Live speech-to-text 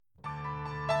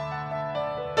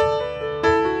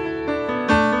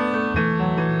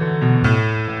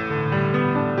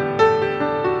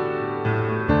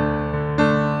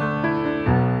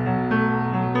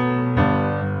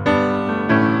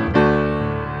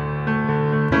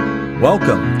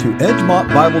Welcome to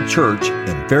Edgemont Bible Church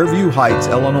in Fairview Heights,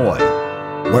 Illinois,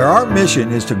 where our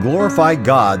mission is to glorify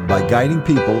God by guiding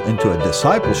people into a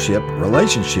discipleship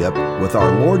relationship with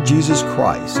our Lord Jesus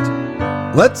Christ.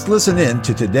 Let's listen in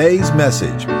to today's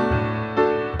message.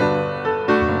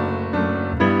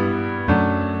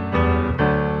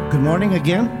 Good morning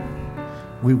again.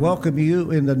 We welcome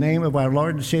you in the name of our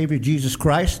Lord and Savior Jesus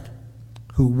Christ,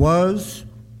 who was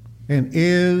and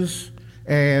is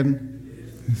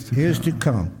to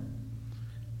come.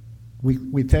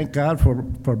 We thank God for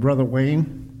Brother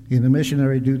Wayne in the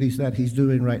missionary duties that he's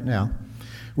doing right now.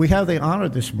 We have the honor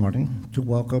this morning to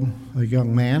welcome a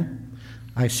young man.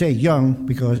 I say young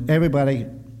because everybody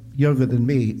younger than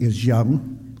me is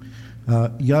young.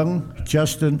 Young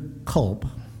Justin Culp,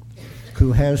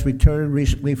 who has returned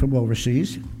recently from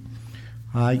overseas.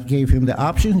 I gave him the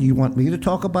option, you want me to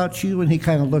talk about you? And he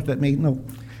kind of looked at me, no,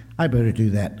 I better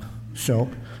do that. So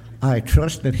I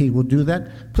trust that he will do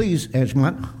that. Please,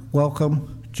 Edgemont,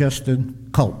 welcome Justin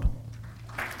Culp.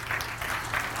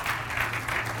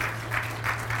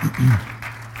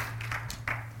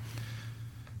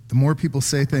 The more people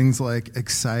say things like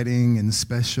exciting and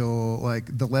special,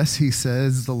 like the less he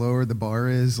says, the lower the bar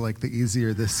is, like the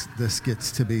easier this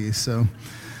gets to be. So,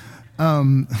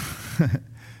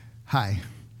 hi.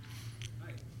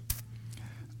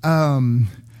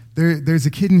 There's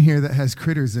a kid in here that has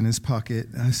critters in his pocket.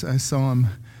 I saw him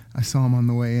on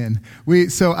the way in.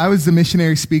 So I was the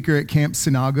missionary speaker at Camp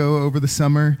Sinago over the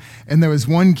summer, and there was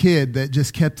one kid that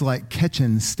just kept like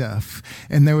catching stuff.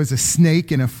 And there was a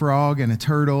snake and a frog and a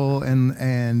turtle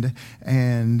and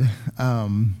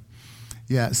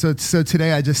yeah. So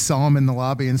today I just saw him in the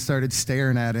lobby and started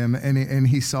staring at him, and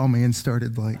he saw me and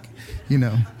started like,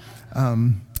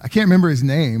 I can't remember his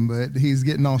name, but he's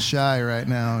getting all shy right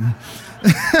now.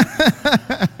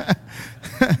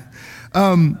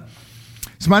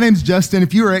 So my name's Justin.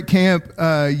 If you were at camp,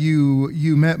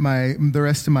 you met the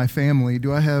rest of my family.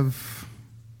 Do I have?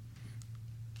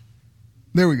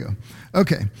 There we go.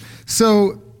 Okay.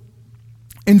 So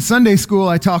in Sunday school,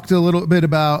 I talked a little bit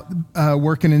about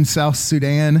working in South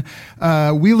Sudan.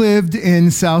 We lived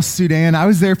in South Sudan. I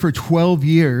was there for 12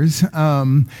 years.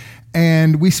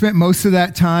 And we spent most of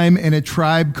that time in a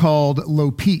tribe called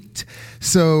Lopit.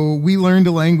 So we learned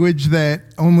a language that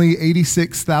only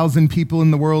 86,000 people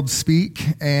in the world speak,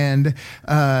 and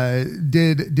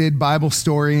did Bible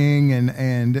storying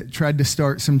and tried to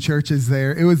start some churches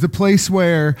there. It was a place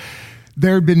where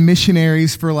there had been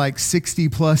missionaries for like 60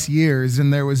 plus years,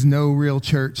 and there was no real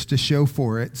church to show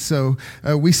for it. So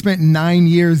we spent 9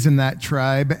 years in that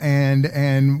tribe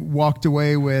and walked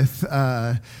away with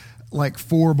like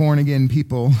 4 born-again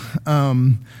people,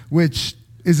 which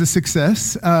is a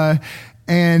success.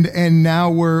 And now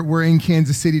we're in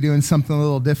Kansas City doing something a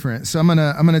little different. So I'm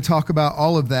gonna talk about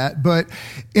all of that. But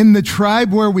in the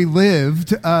tribe where we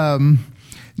lived,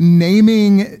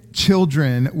 naming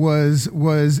children was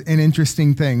an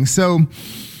interesting thing. So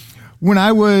when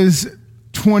I was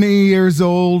 20 years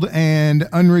old and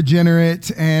unregenerate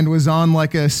and was on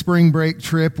like a spring break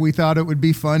trip, we thought it would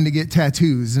be fun to get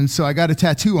tattoos. And so I got a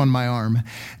tattoo on my arm.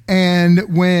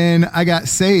 And when I got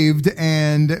saved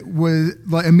and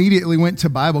immediately went to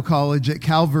Bible college at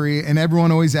Calvary, and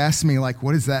everyone always asked me, like,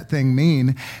 what does that thing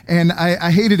mean? And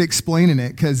I hated explaining it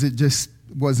because it just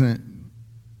wasn't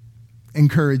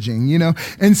encouraging,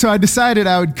 And so I decided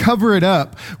I would cover it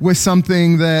up with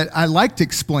something that I liked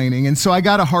explaining. And so I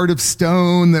got a heart of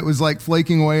stone that was like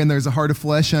flaking away, and there's a heart of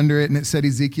flesh under it, and it said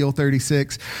Ezekiel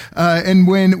 36. And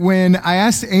when I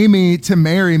asked Amy to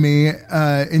marry me,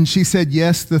 and she said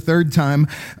yes the third time,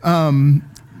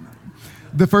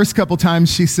 the first couple times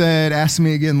she said, ask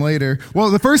me again later.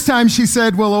 Well, the first time she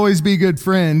said, we'll always be good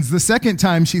friends. The second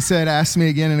time she said, ask me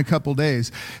again in a couple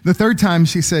days. The third time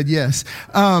she said yes.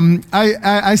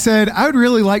 I said, I would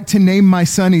really like to name my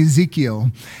son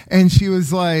Ezekiel. And she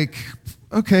was like,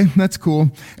 okay, that's cool.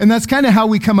 And that's kind of how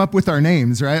we come up with our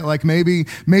names, right? Like maybe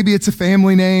it's a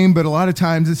family name, but a lot of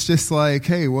times it's just like,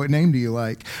 hey, what name do you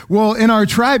like? Well, in our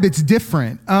tribe, it's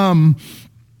different.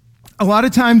 A lot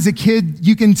of times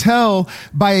you can tell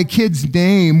by a kid's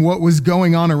name what was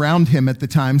going on around him at the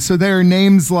time. So there are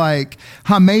names like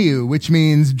Hameu, which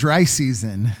means dry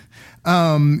season.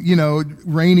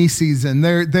 Rainy season.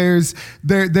 There's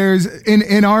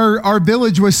in our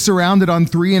village was surrounded on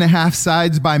 3.5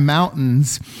 sides by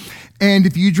mountains. And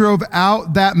if you drove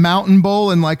out that mountain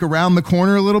bowl and like around the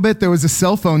corner a little bit, there was a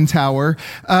cell phone tower,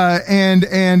 and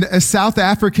a South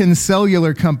African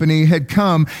cellular company had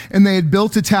come and they had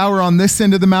built a tower on this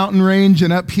end of the mountain range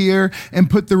and up here and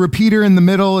put the repeater in the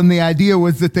middle. And the idea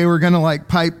was that they were going to like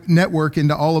pipe network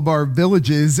into all of our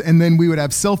villages, and then we would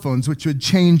have cell phones, which would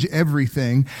change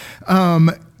everything.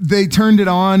 They turned it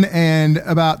on, and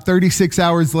about 36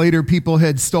 hours later, people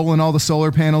had stolen all the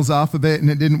solar panels off of it, and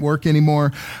it didn't work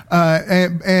anymore.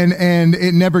 And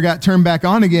it never got turned back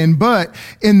on again. But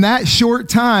in that short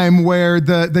time where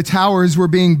the towers were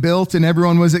being built and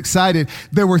everyone was excited,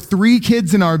 there were 3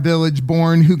 kids in our village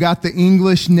born who got the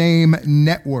English name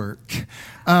Network.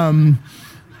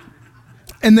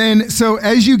 And then, so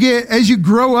as you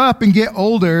grow up and get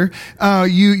older,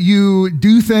 you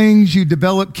do things, you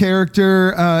develop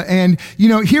character, and,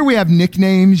 here we have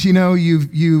nicknames, I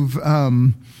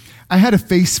had a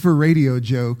face for radio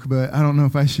joke, but I don't know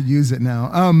if I should use it now.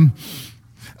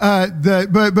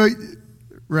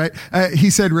 Right. He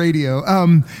said radio.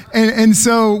 And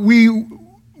so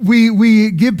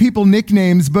we give people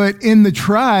nicknames, but in the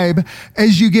tribe,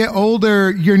 as you get older,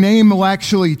 your name will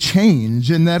actually change,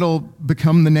 and that'll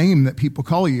become the name that people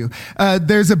call you.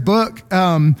 There's a book.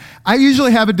 I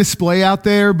usually have a display out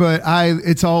there, but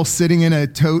it's all sitting in a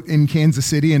tote in Kansas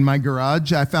City in my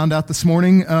garage. I found out this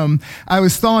morning. I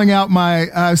was thawing out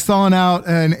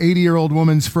an 80-year-old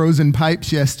woman's frozen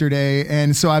pipes yesterday,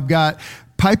 and so I've got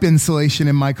pipe insulation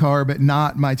in my car, but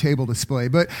not my table display.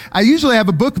 But I usually have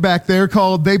a book back there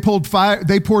called They Poured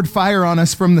Fire on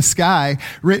Us from the Sky,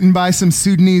 written by some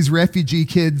Sudanese refugee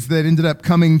kids that ended up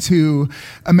coming to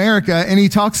America. And he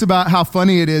talks about how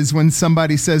funny it is when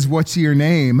somebody says, "What's your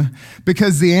name?"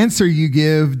 Because the answer you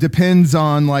give depends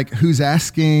on like who's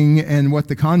asking and what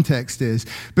the context is.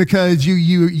 Because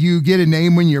you get a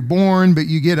name when you're born, but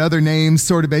you get other names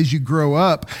sort of as you grow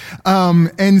up.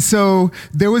 And so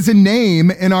there was a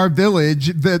name in our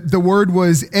village. The word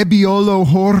was Ebiolo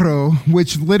Horo,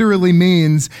 which literally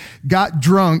means got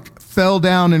drunk, fell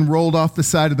down, and rolled off the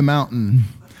side of the mountain.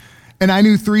 And I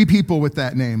knew 3 people with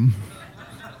that name.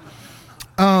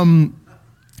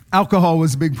 Alcohol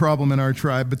was a big problem in our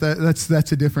tribe, but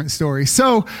that's a different story.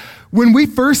 So when we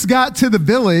first got to the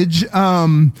village,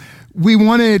 we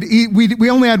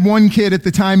only had 1 kid at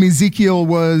the time. Ezekiel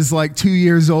was like 2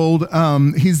 years old.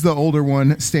 He's the older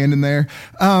one standing there.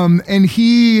 And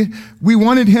we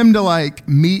wanted him to like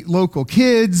meet local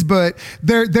kids, but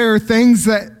there are things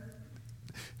that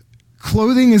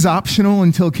clothing is optional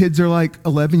until kids are like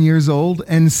 11 years old.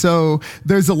 And so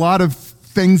there's a lot of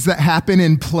things that happen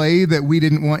in play that we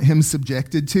didn't want him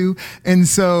subjected to. And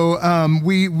so,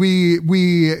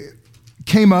 we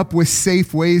came up with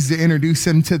safe ways to introduce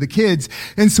him to the kids.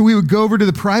 And so we would go over to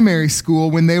the primary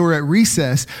school when they were at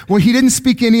recess. Well, he didn't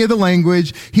speak any of the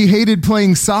language. He hated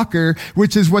playing soccer,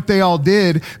 which is what they all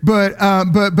did. But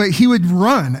he would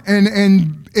run,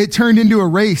 and it turned into a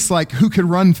race, like who could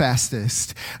run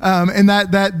fastest. And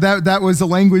that was a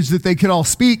language that they could all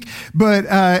speak. But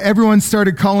everyone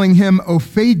started calling him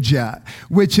Opheja,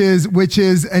 which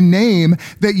is a name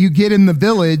that you get in the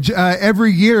village.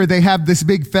 Every year they have this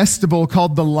big festival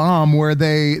called the Lam, where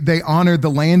they honor the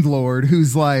landlord,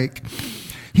 he's like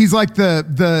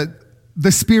the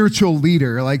spiritual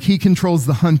leader. Like he controls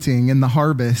the hunting and the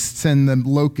harvests and the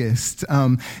locusts.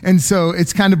 And so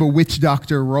it's kind of a witch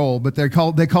doctor role, but they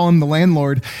call him the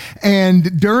landlord.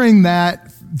 And during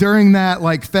that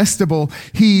like festival,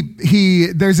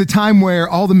 there's a time where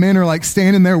all the men are like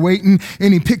standing there waiting,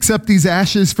 and he picks up these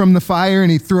ashes from the fire and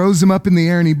he throws them up in the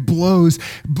air and he blows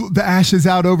the ashes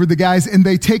out over the guys, and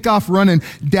they take off running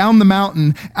down the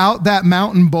mountain, out that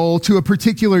mountain bowl to a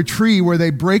particular tree where they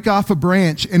break off a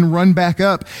branch and run back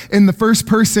up. And the first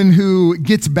person who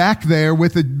gets back there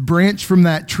with a branch from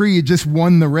that tree just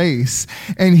won the race.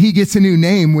 And he gets a new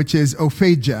name, which is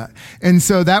Opheja. And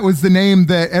so that was the name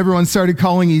that everyone started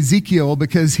calling Ezekiel,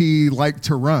 because he liked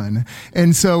to run.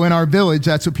 And so in our village,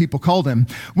 that's what people called him.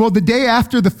 Well, the day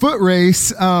after the foot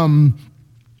race,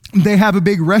 they have a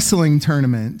big wrestling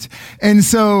tournament. And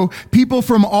so people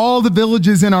from all the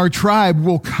villages in our tribe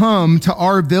will come to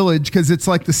our village, because it's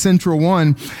like the central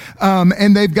one.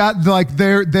 And they've got like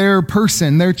their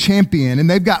person, their champion, and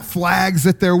they've got flags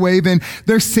that they're waving.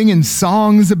 They're singing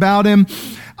songs about him.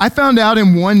 I found out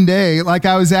in one day, like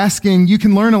I was asking, you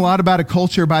can learn a lot about a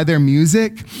culture by their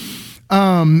music.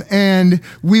 And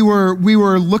we were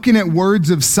looking at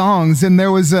words of songs, and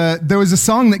there was a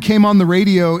song that came on the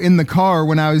radio in the car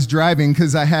when I was driving,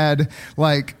 because I had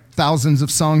like thousands of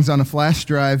songs on a flash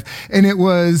drive, and it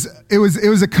was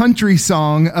a country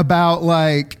song about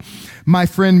like my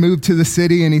friend moved to the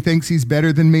city and he thinks he's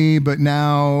better than me, but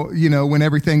now, when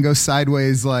everything goes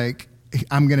sideways, like,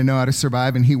 I'm going to know how to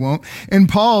survive and he won't. And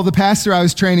Paul, the pastor I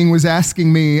was training, was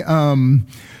asking me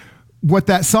what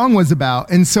that song was about.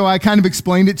 And so I kind of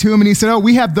explained it to him, and he said, oh,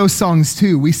 we have those songs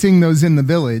too. We sing those in the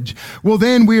village. Well,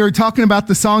 then we were talking about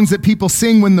the songs that people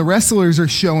sing when the wrestlers are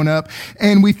showing up,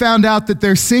 and we found out that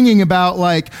they're singing about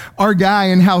like our guy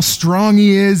and how strong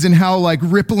he is and how like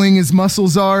rippling his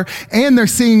muscles are, and they're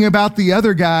singing about the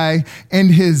other guy and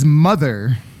his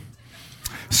mother.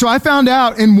 So I found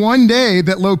out in one day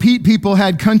that Low Pete people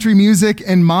had country music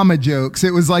and mama jokes.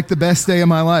 It was like the best day of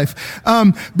my life.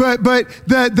 But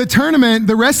the tournament,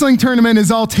 the wrestling tournament, is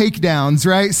all takedowns,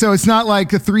 right? So it's not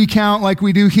like a 3 count like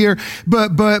we do here.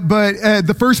 But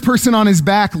the first person on his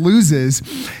back loses.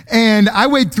 And I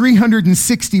weighed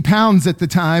 360 pounds at the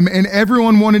time, and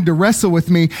everyone wanted to wrestle with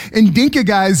me. And Dinka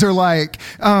guys are like,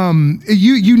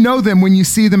 you know them when you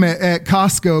see them at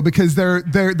Costco, because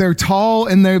they're tall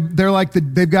and they're like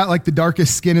they've got like the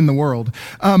darkest skin in the world.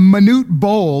 Manute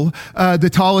Bol, the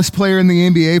tallest player in the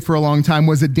NBA for a long time,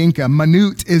 was a Dinka.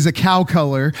 Manute is a cow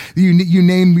color. You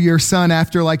name your son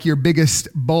after like your biggest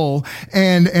bull,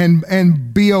 and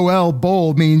BOL,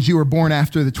 Bol, means you were born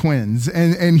after the twins.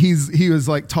 And he was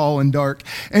like tall and dark.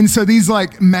 And so these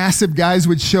like massive guys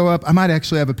would show up. I might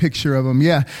actually have a picture of them.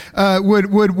 Yeah,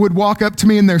 would walk up to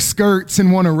me in their skirts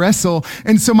and want to wrestle.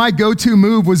 And so my go-to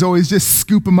move was always just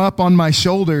scoop them up on my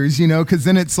shoulders, because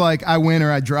then it's like I win or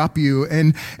I drop you.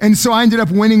 And so I ended up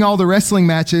winning all the wrestling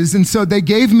matches. And so they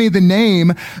gave me the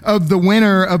name of the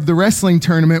winner of the wrestling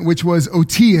tournament, which was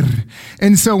Otir.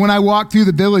 And so when I walk through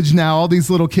the village now, all these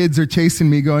little kids are chasing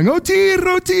me going, Otir,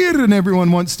 Otir, and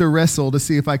everyone wants to wrestle to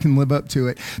see if I can live up to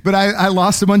it. But I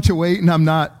lost a bunch of weight and I'm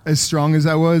not as strong as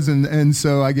I was, and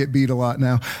so I get beat a lot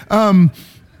now.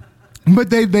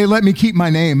 But they let me keep my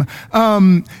name.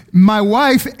 My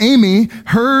wife, Amy,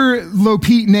 her Low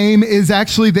Pete name is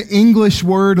actually the English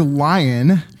word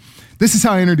lion. This is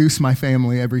how I introduce my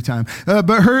family every time.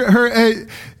 But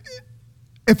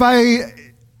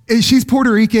she's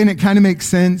Puerto Rican, it kind of makes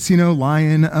sense,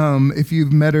 lion, if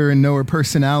you've met her and know her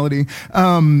personality.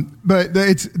 But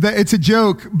it's a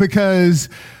joke because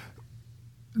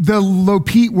the Low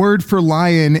Pete word for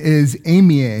lion is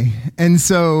Amie. And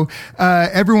so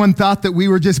everyone thought that we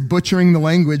were just butchering the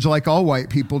language like all white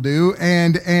people do,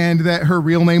 and that her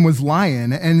real name was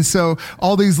Lion. And so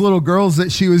all these little girls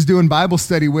that she was doing Bible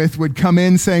study with would come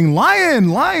in saying, Lion,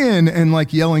 Lion, and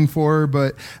like yelling for her,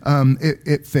 but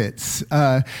it fits.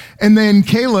 And then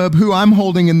Caleb, who I'm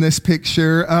holding in this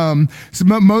picture,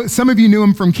 some of you knew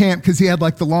him from camp because he had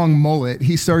like the long mullet.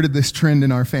 He started this trend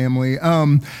in our family.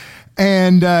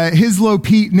 And his Low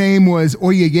Pete name was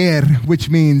Oyeyer, which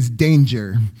means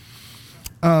danger.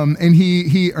 And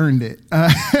he earned it.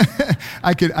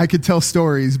 I could tell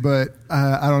stories, but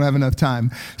I don't have enough time.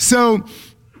 So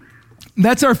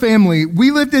that's our family.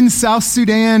 We lived in South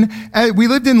Sudan. We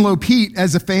lived in Low Pete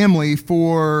as a family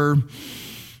for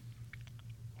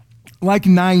like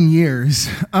 9 years.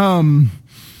 And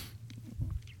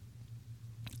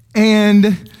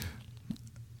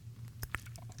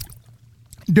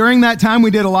during that time,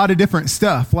 we did a lot of different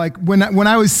stuff. Like when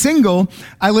I was single,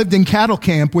 I lived in cattle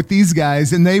camp with these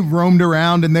guys, and they roamed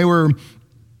around, and they were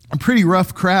a pretty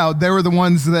rough crowd. They were the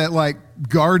ones that like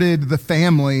guarded the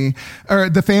family or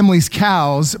the family's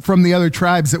cows from the other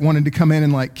tribes that wanted to come in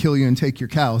and like kill you and take your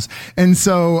cows. And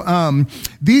so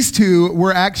these two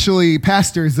were actually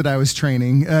pastors that I was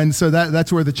training, and so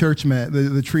that's where the church met,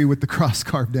 the tree with the cross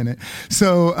carved in it.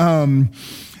 So.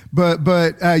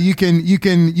 But you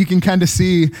can kind of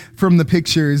see from the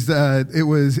pictures it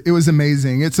was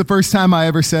amazing. It's the first time I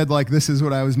ever said like this is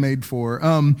what I was made for.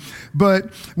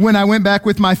 But when I went back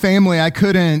with my family, I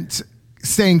couldn't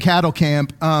stay in cattle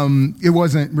camp. It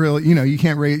wasn't really, you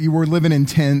can't rate. You were living in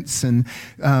tents, and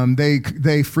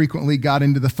they frequently got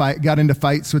into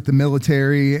fights with the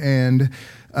military, and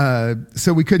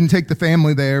so we couldn't take the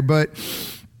family there, but.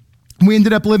 We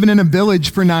ended up living in a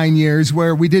village for 9 years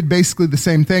where we did basically the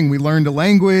same thing. We learned a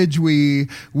language, we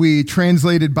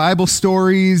translated Bible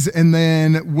stories, and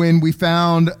then when we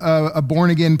found a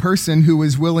born-again person who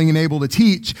was willing and able to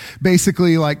teach,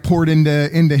 basically like poured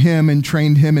into him and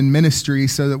trained him in ministry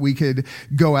so that we could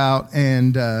go out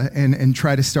and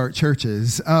try to start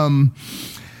churches. And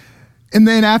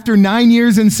then after 9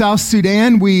 years in South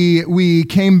Sudan, we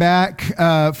came back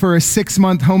for a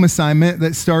 6-month home assignment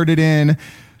that started in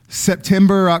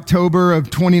September, October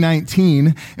of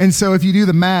 2019. And so if you do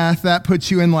the math, that puts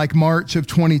you in like March of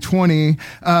 2020.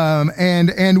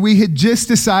 And we had just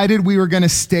decided we were going to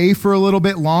stay for a little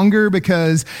bit longer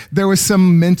because there was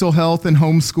some mental health and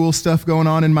homeschool stuff going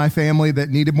on in my family that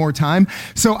needed more time.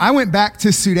 So I went back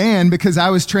to Sudan because I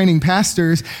was training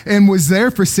pastors and was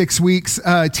there for 6 weeks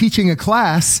teaching a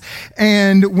class.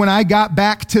 And when I got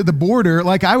back to the border,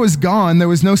 like I was gone, there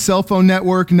was no cell phone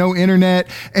network, no internet.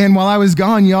 And while I was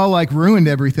gone, y'all like ruined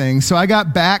everything. So I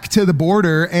got back to the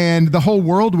border and the whole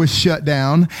world was shut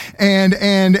down and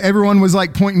everyone was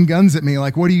like pointing guns at me.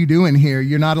 Like, what are you doing here?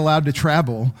 You're not allowed to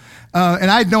travel.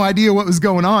 And I had no idea what was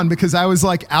going on because I was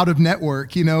like out of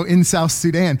network, in South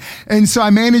Sudan. And so I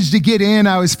managed to get in.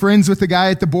 I was friends with the guy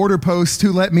at the border post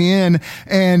who let me in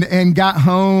and got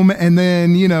home. And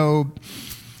then,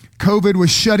 COVID was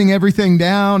shutting everything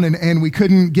down and we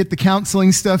couldn't get the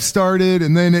counseling stuff started.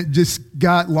 And then it just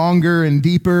got longer and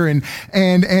deeper. And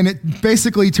it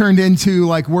basically turned into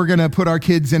like, we're going to put our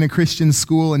kids in a Christian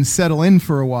school and settle in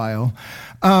for a while.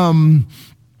 And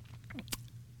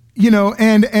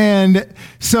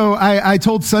so I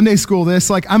told Sunday school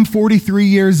this, like, I'm 43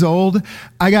 years old.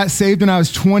 I got saved when I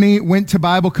was 20, went to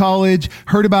Bible college,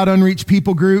 heard about unreached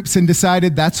people groups and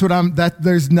decided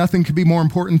there's nothing could be more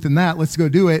important than that. Let's go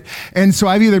do it. And so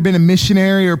I've either been a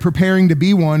missionary or preparing to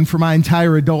be one for my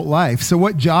entire adult life. So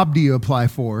what job do you apply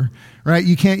for, right?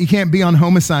 You can't be on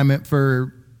home assignment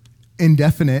for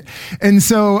indefinite. And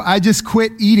so I just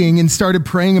quit eating and started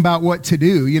praying about what to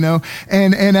do,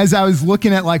 and as I was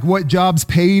looking at like what jobs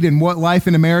paid and what life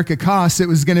in America costs, it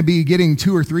was going to be getting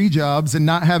 2 or 3 jobs and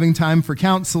not having time for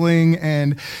counseling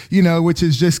and, which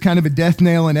is just kind of a death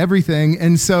nail in everything.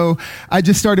 And so I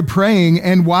just started praying.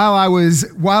 And while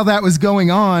that was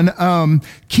going on,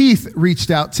 Keith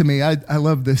reached out to me. I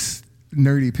love this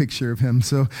nerdy picture of him.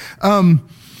 So,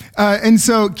 and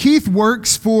so Keith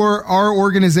works for our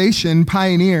organization,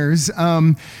 Pioneers.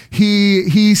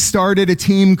 He started a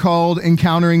team called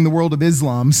Encountering the World of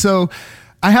Islam. So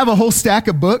I have a whole stack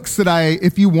of books that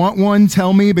if you want one,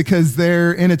 tell me because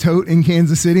they're in a tote in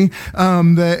Kansas City,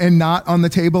 and not on the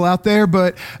table out there.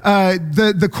 But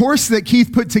the course that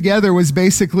Keith put together was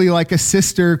basically like a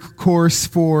sister course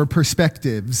for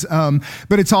perspectives,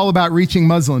 but it's all about reaching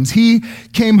Muslims. He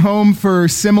came home for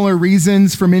similar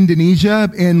reasons from Indonesia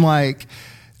in like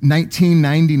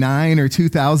 1999 or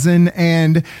 2000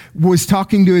 and was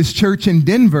talking to his church in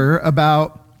Denver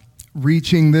about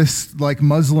reaching this like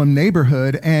Muslim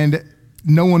neighborhood, and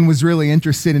no one was really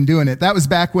interested in doing it. That was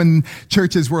back when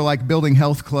churches were like building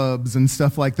health clubs and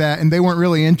stuff like that, and they weren't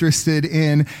really interested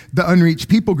in the unreached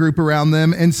people group around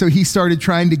them. And so he started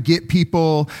trying to get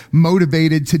people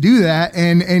motivated to do that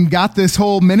and got this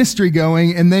whole ministry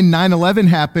going. And then 9/11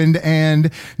 happened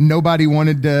and nobody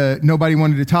wanted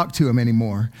to talk to him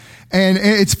anymore. And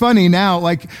it's funny now,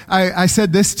 like I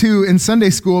said this too in Sunday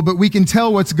school, but we can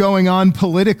tell what's going on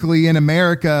politically in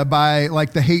America by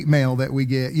like the hate mail that we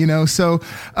get, So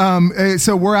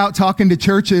we're out talking to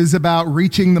churches about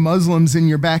reaching the Muslims in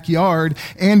your backyard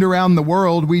and around the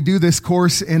world. We do this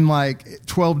course in like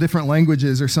 12 different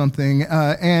languages or something.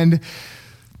 And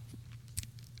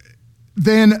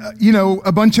then,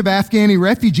 a bunch of Afghani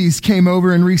refugees came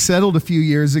over and resettled a few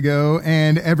years ago,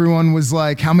 and everyone was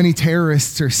like, how many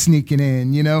terrorists are sneaking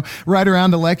in? Right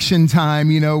around election time,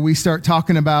 we start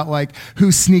talking about like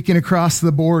who's sneaking across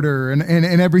the border and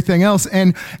everything else.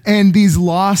 And these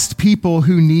lost people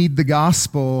who need the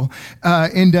gospel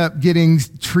end up getting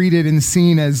treated and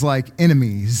seen as like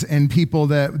enemies and people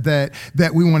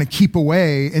that we want to keep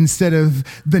away instead of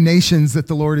the nations that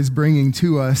the Lord is bringing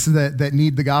to us that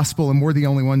need the gospel, and we're the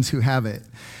only ones who have it.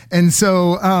 And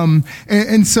so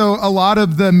a lot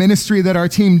of the ministry that our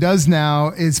team does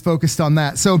now is focused on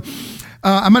that. So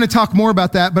I'm going to talk more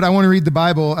about that, but I want to read the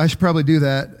Bible. I should probably do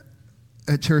that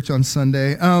at church on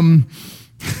Sunday. I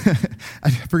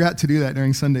forgot to do that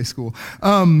during Sunday school.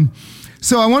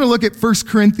 So I want to look at 1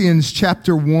 Corinthians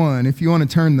chapter 1, if you want to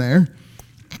turn there.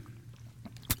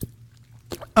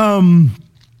 I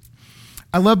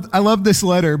love this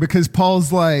letter because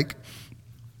Paul's like,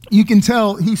 you can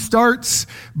tell he starts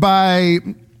by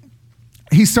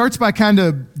kind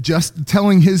of just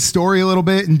telling his story a little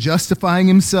bit and justifying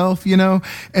himself,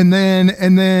 and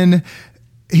then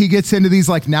he gets into these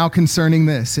like now concerning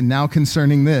this and now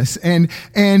concerning this. And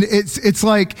it's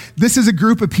like, this is a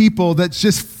group of people that's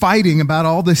just fighting about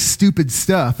all this stupid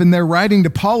stuff. And they're writing to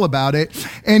Paul about it.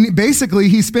 And basically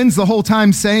he spends the whole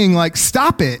time saying like,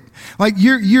 stop it. Like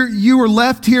you were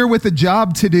left here with a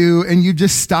job to do and you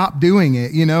just stopped doing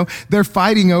it. They're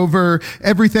fighting over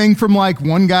everything from like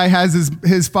one guy has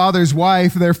his father's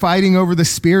wife. They're fighting over the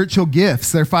spiritual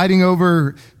gifts. They're fighting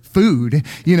over food.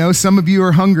 Some of you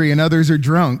are hungry and others are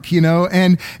drunk,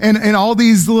 and all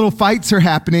these little fights are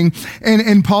happening.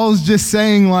 And Paul's just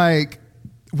saying, like,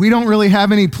 we don't really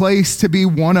have any place to be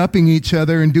one-upping each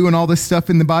other and doing all this stuff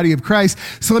in the body of Christ.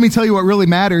 So let me tell you what really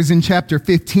matters in chapter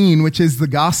 15, which is the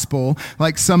gospel.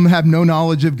 Like, some have no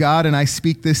knowledge of God, and I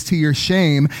speak this to your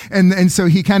shame. And so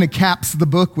he kind of caps the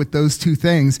book with those two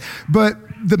things. But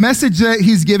the message that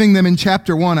he's giving them in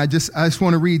chapter 1, I just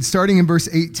want to read, starting in verse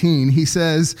 18. He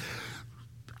says,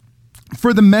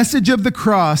 "For the message of the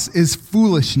cross is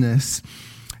foolishness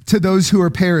to those who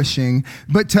are perishing,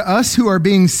 but to us who are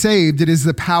being saved, it is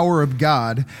the power of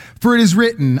God. For it is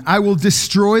written, I will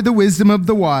destroy the wisdom of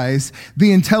the wise,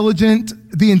 the intelligence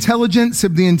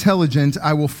of the intelligent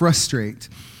I will frustrate.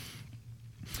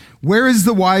 Where is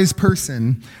the wise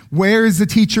person? Where is the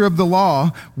teacher of the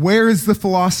law? Where is the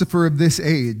philosopher of this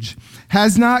age?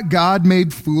 Has not God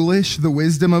made foolish the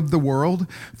wisdom of the world?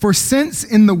 For since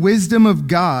in the wisdom of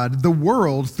God, the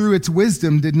world through its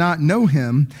wisdom did not know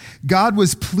him, God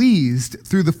was pleased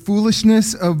through the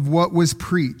foolishness of what was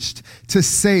preached to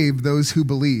save those who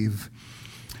believe.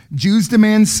 Jews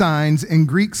demand signs and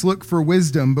Greeks look for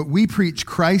wisdom, but we preach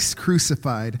Christ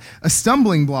crucified, a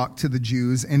stumbling block to the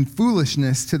Jews and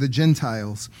foolishness to the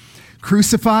Gentiles."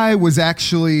 Crucify was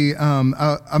actually, I'm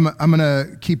going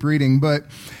to keep reading, but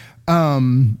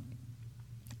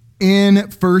in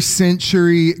first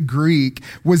century Greek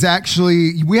was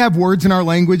actually, we have words in our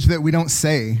language that we don't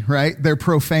say, right? They're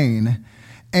profane.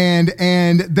 And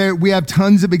there, we have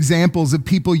tons of examples of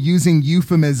people using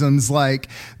euphemisms like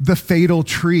the fatal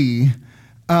tree,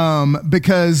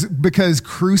 because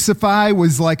crucify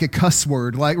was like a cuss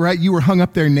word, like, right? You were hung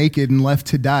up there naked and left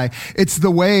to die. It's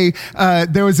the way,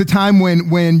 there was a time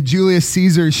when Julius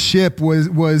Caesar's ship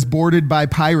was boarded by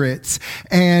pirates,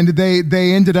 and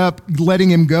they ended up letting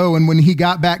him go. And when he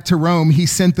got back to Rome, he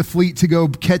sent the fleet to go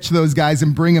catch those guys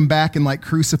and bring them back and like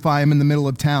crucify them in the middle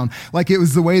of town. Like, it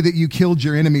was the way that you killed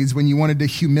your enemies when you wanted to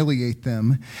humiliate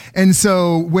them. And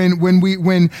so when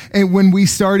we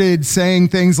started saying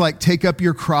things like, take up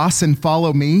your cross and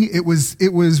follow me, it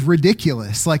was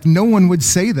ridiculous. Like, no one would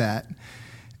say that.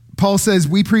 Paul says,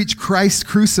 we preach Christ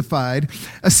crucified,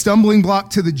 a stumbling block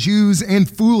to the Jews and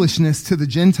foolishness to the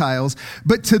Gentiles,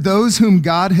 but to those whom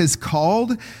God has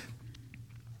called,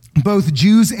 both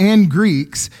Jews and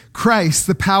Greeks, Christ,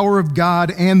 the power of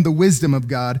God and the wisdom of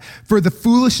God. For the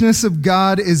foolishness of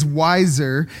God is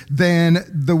wiser than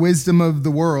the wisdom of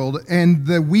the world, and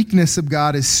the weakness of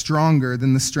God is stronger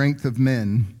than the strength of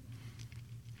men.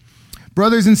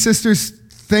 Brothers and sisters,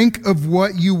 think of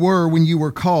what you were when you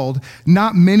were called.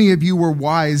 Not many of you were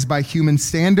wise by human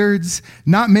standards,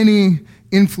 not many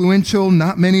influential,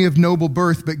 not many of noble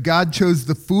birth, but God chose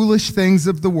the foolish things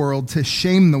of the world to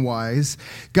shame the wise.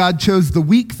 God chose the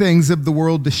weak things of the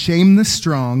world to shame the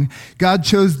strong. God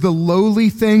chose the lowly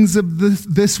things of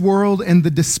this world and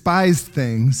the despised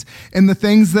things and the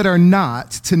things that are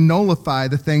not to nullify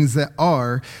the things that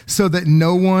are, so that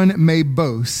no one may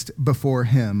boast before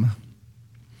him.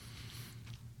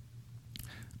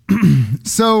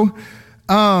 So,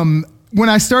 when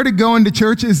I started going to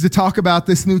churches to talk about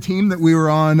this new team that we were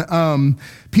on,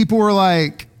 people were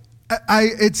like,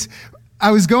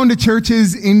 I was going to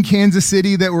churches in Kansas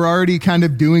City that were already kind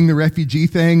of doing the refugee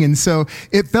thing. And so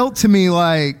it felt to me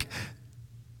like,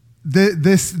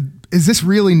 is this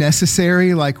really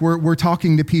necessary? Like, we're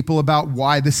talking to people about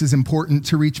why this is important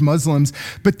to reach Muslims.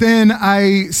 But then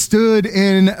I stood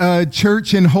in a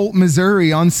church in Holt,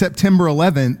 Missouri on September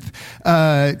 11th,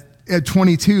 at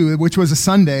 22, which was a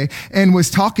Sunday, and was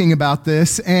talking about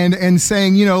this and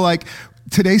saying, like,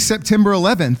 today's September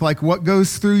 11th. Like, what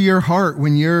goes through your heart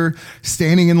when you're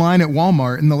standing in line at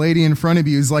Walmart and the lady in front of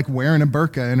you is like wearing a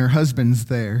burqa and her husband's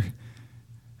there?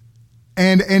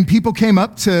 And people came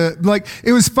up to, like,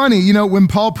 it was funny, when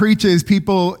Paul preaches,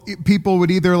 people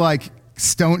would either like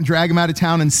drag him out of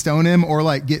town and stone him, or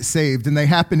like get saved. And they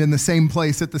happened in the same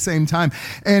place at the same time.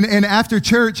 And after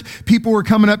church, people were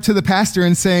coming up to the pastor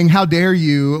and saying, how dare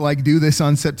you like do this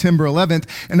on September 11th?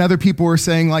 And other people were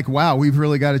saying like, wow, we've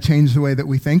really got to change the way that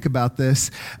we think about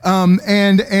this.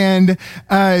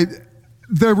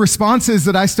 The responses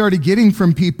that I started getting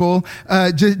from people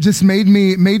just made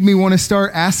me want to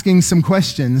start asking some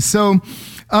questions. So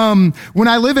when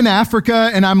I live in Africa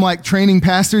and I'm like training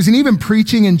pastors and even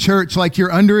preaching in church, like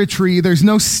you're under a tree, there's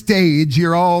no stage,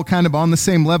 you're all kind of on the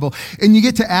same level, and you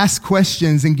get to ask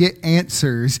questions and get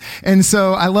answers. And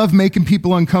so I love making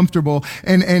people uncomfortable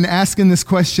and asking this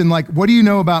question, like, what do you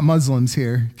know about Muslims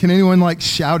here? Can anyone like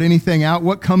shout anything out?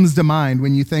 What comes to mind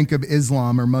when you think of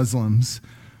Islam or Muslims?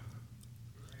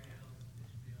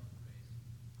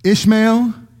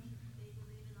 Ishmael?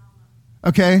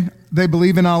 Okay, they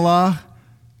believe in Allah.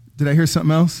 Did I hear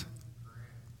something else?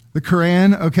 The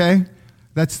Quran, okay.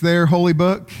 That's their holy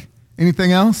book.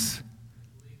 Anything else?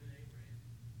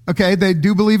 Okay, they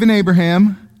do believe in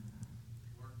Abraham.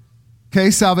 Okay,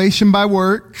 salvation by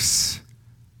works.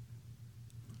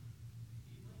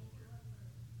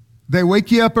 They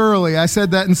wake you up early. I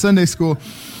said that in Sunday school.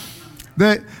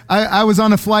 That I was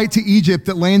on a flight to Egypt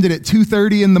that landed at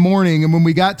 2:30 in the morning, and when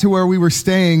we got to where we were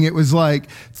staying, it was like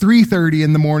 3:30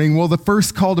 in the morning. Well, the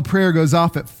first call to prayer goes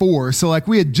off at 4, so like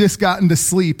we had just gotten to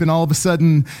sleep, and all of a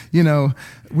sudden, you know,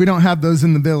 we don't have those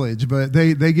in the village, but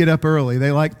they get up early.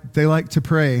 They like to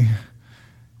pray.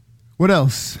 What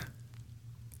else?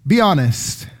 Be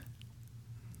honest.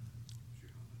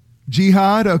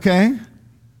 Jihad, okay.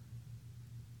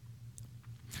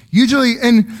 Usually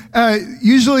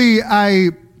I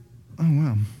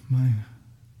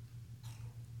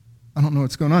don't know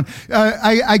what's going on.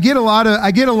 I get a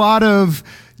lot of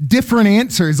different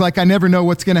answers. Like I never know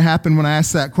what's going to happen when I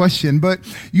ask that question. But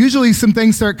usually some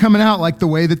things start coming out, like the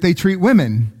way that they treat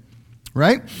women,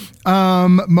 right?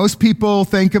 Most people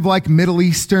think of like Middle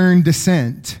Eastern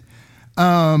descent.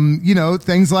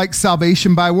 Things like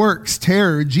salvation by works,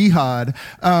 terror, jihad,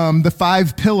 the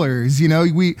 5 pillars. You know,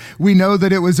 we know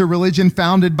that it was a religion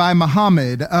founded by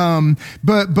Muhammad.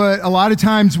 But a lot of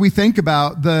times we think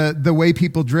about the way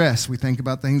people dress. We think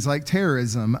about things like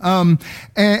terrorism.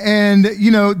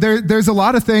 There's a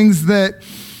lot of things that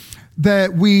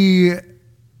we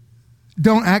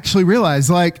don't actually realize.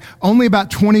 Like only about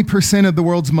 20% of the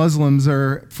world's Muslims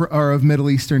are of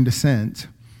Middle Eastern descent.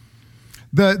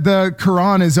 The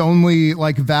Quran is only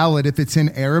like valid if it's in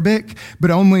Arabic,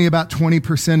 but only about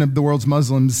 20% of the world's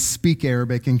Muslims speak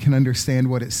Arabic and can understand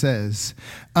what it says.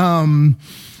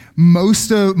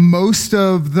 Most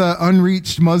of the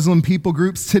unreached Muslim people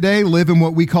groups today live in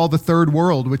what we call the third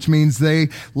world, which means they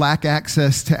lack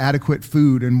access to adequate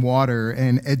food and water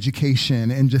and education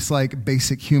and just like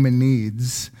basic human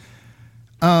needs.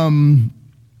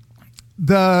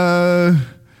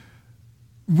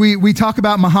 We talk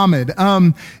about Muhammad.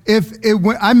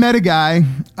 I met a guy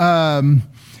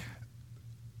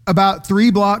about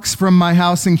 3 blocks from my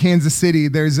house in Kansas City.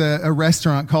 There's a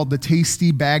restaurant called the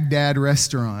Tasty Baghdad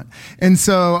Restaurant. And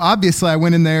so obviously I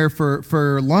went in there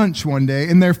for lunch one day,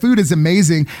 and their food is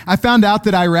amazing. I found out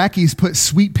that Iraqis put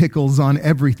sweet pickles on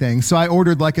everything. So I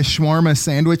ordered like a shawarma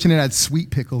sandwich, and it had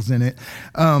sweet pickles in it,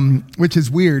 which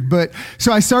is weird. But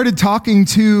so I started talking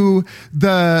to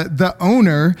the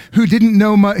owner, who didn't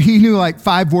know he knew like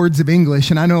 5 words of English,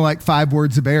 and I know like 5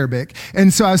 words of Arabic.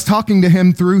 And so I was talking to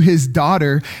him through his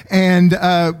daughter, and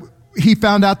he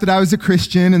found out that I was a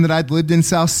Christian and that I'd lived in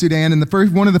South Sudan. And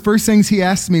one of the first things he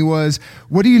asked me was,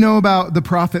 "What do you know about the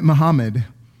Prophet Muhammad?"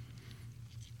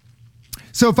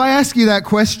 So if I ask you that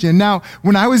question, now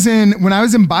when I was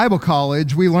in Bible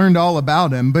college, we learned all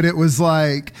about him, but it was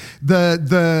like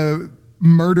the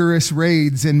murderous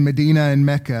raids in Medina and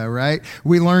Mecca, right?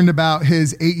 We learned about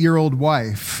his 8-year-old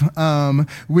wife.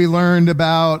 We learned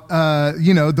about,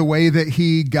 the way that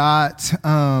he got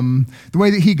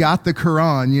the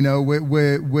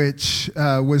Quran, which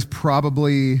was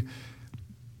probably,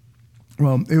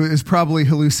 well, it was probably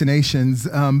hallucinations,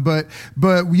 but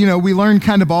we learned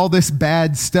kind of all this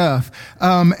bad stuff.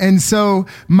 And so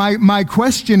my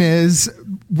question is,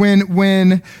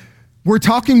 when we're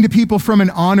talking to people from an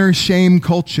honor-shame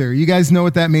culture. You guys know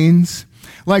what that means?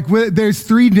 Like, there's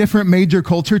 3 different major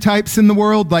culture types in the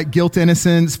world, like guilt,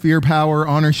 innocence, fear, power,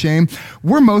 honor, shame.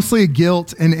 We're mostly a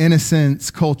guilt and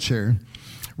innocence culture,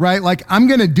 right? Like, I'm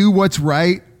going to do what's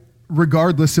right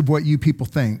regardless of what you people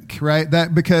think, right?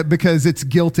 That because it's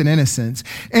guilt and innocence.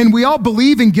 And we all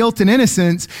believe in guilt and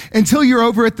innocence until you're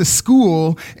over at the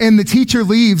school and the teacher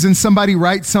leaves and somebody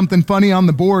writes something funny on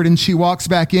the board and she walks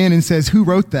back in and says, "Who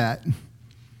wrote that?"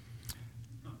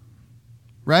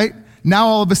 Right? Now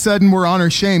all of a sudden we're honor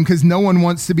shame because no one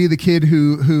wants to be the kid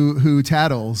who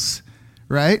tattles,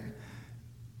 right?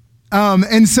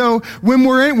 And so when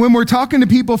we're talking to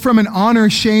people from an honor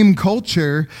shame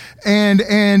culture, and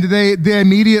they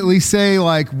immediately say,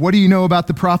 like, "What do you know about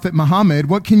the Prophet Muhammad?"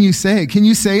 What can you say?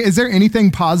 Is there anything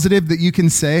positive that you can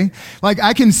say? Like,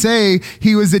 I can say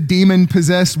he was a demon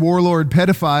possessed warlord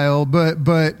pedophile,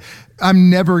 but I'm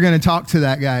never going to talk to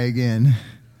that guy again,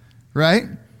 right?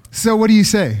 So what do you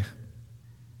say?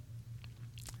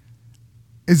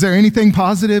 Is there anything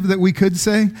positive that we could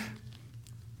say?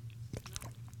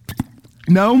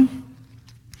 No?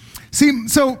 See,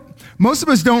 so most of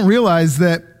us don't realize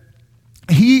that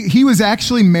he was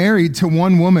actually married to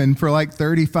one woman for like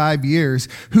 35 years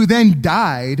who then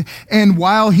died. And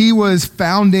while he was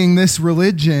founding this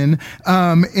religion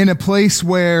in a place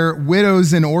where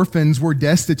widows and orphans were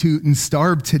destitute and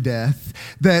starved to death,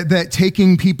 that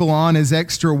taking people on as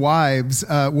extra wives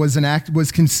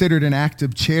was considered an act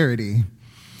of charity.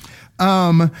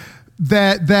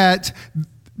 That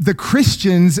the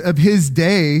Christians of his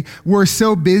day were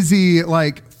so busy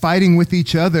like fighting with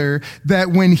each other that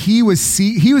when he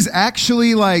was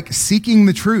actually like seeking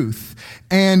the truth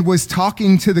and was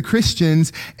talking to the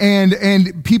Christians,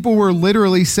 and people were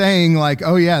literally saying like,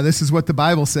 oh yeah, this is what the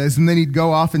Bible says. And then he'd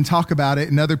go off and talk about it,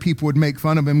 and other people would make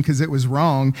fun of him because it was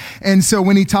wrong. And so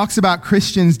when he talks about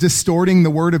Christians distorting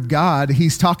the word of God,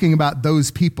 he's talking about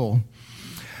those people.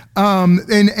 And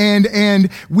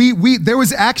there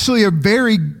was actually a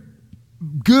very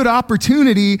good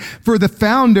opportunity for the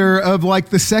founder of like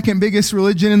the second biggest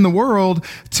religion in the world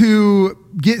to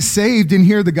get saved and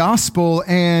hear the gospel,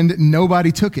 and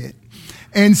nobody took it.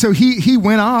 And so he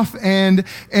went off and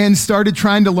started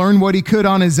trying to learn what he could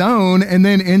on his own, and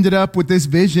then ended up with this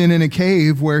vision in a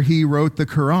cave where he wrote the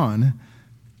Quran.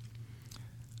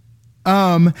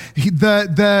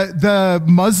 The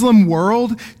Muslim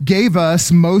world gave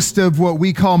us most of what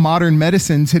we call modern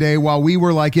medicine today. While we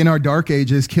were like in our dark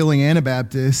ages killing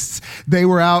Anabaptists, they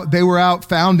were out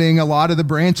founding a lot of the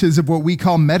branches of what we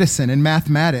call medicine and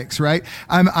mathematics, right?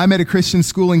 I'm at a Christian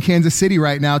school in Kansas City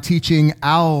right now teaching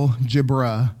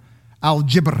algebra.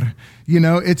 You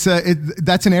know,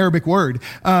 that's an Arabic word,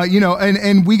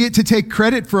 and we get to take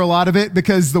credit for a lot of it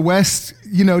because the West,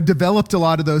 developed a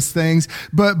lot of those things.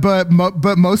 But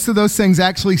most of those things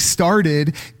actually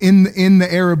started in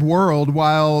the Arab world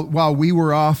while we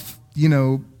were off,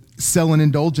 selling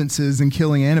indulgences and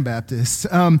killing Anabaptists.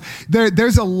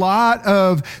 There's a lot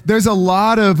of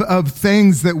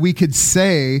things that we could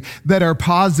say that are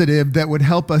positive that would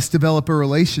help us develop a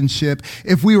relationship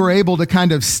if we were able to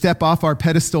kind of step off our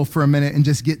pedestal for a minute and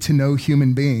just get to know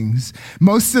human beings.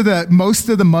 Most of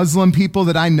the Muslim people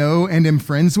that I know and am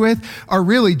friends with are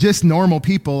really just normal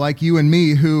people like you and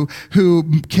me who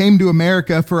came to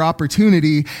America for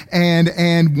opportunity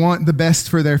and want the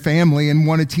best for their family and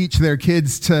want to teach their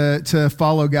kids to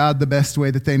follow God the best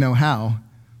way that they know how,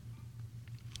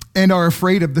 and are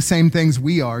afraid of the same things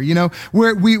we are.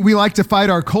 We like to fight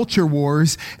our culture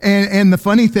wars, and the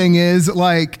funny thing is,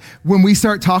 like, when we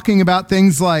start talking about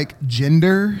things like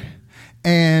gender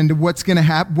and what's going to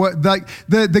happen,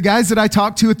 the guys that I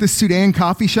talk to at the Sudan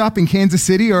coffee shop in Kansas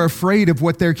City are afraid of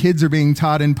what their kids are being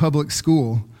taught in public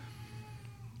school.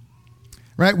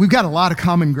 Right? We've got a lot of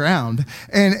common ground,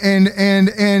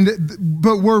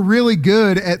 but we're really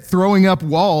good at throwing up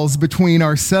walls between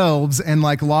ourselves and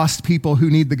like lost people who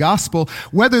need the gospel,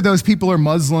 whether those people are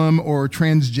Muslim or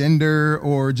transgender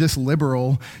or just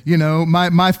liberal.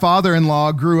 My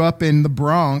father-in-law grew up in the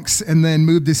Bronx and then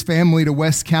moved his family to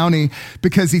West County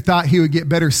because he thought he would get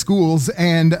better schools,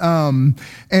 and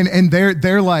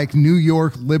they're like New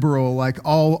York liberal, like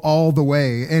all the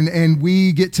way, and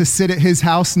we get to sit at his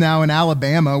house now in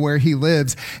Alabama where he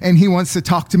lives, and he wants to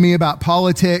talk to me about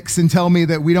politics and tell me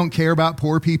that we don't care about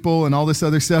poor people and all this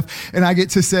other stuff. And I get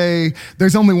to say,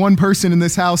 there's only one person in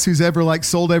this house who's ever like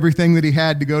sold everything that he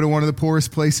had to go to one of the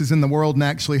poorest places in the world and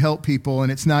actually help people,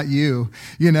 and it's not you,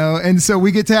 And so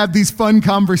we get to have these fun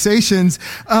conversations.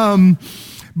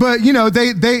 But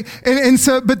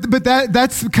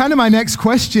that's kind of my next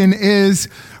question is,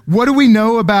 what do we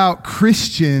know about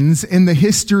Christians in the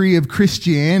history of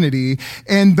Christianity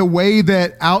and the way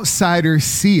that outsiders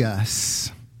see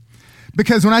us?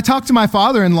 Because when I talk to my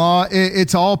father-in-law,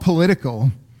 it's all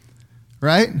political,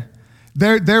 right?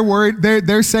 They're worried.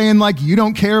 They're saying like, you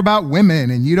don't care about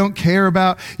women and you don't care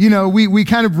about, we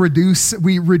kind of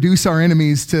reduce our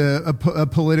enemies to a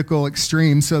political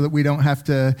extreme so that we don't have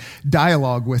to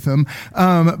dialogue with them.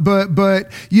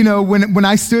 But when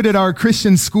I stood at our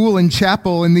Christian school in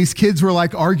chapel and these kids were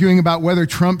like arguing about whether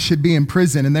Trump should be in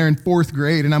prison, and they're in 4th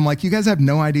grade, and I'm like, you guys have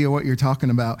no idea what you're talking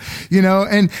about,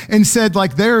 and said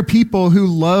like, there are people who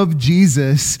love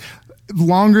Jesus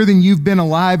longer than you've been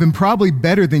alive and probably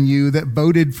better than you that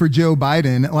voted for Joe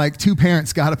Biden. Like 2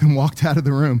 parents got up and walked out of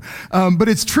the room. But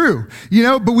it's true,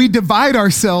 but we divide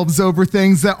ourselves over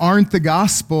things that aren't the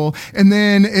gospel. And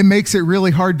then it makes it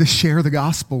really hard to share the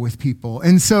gospel with people.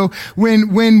 And so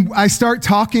when I start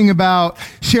talking about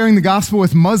sharing the gospel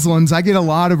with Muslims, I get a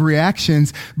lot of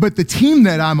reactions. But the team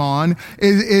that I'm on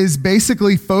is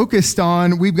basically focused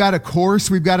on, we've got a course,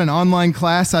 we've got an online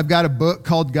class. I've got a book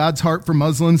called God's Heart for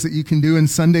Muslims that you can do in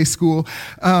Sunday school.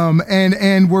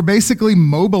 And we're basically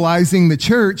mobilizing the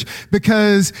church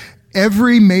because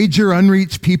Every major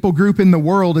unreached people group in the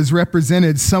world is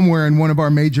represented somewhere in one of our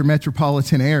major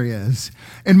metropolitan areas.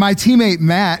 And my teammate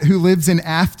Matt, who lives in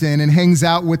Afton and hangs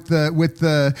out with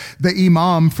the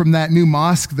imam from that new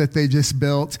mosque that they just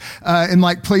built, and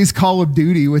like plays Call of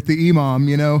Duty with the imam,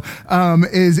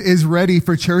 is ready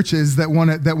for churches that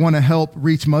want to help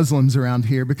reach Muslims around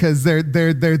here, because they're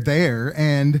there,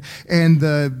 and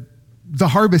the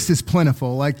harvest is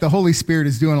plentiful. Like, the Holy Spirit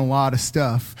is doing a lot of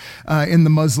stuff in the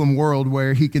Muslim world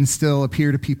where he can still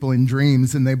appear to people in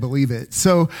dreams and they believe it.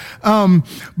 So,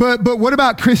 but what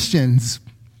about Christians?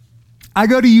 I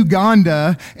go to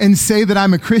Uganda and say that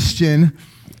I'm a Christian,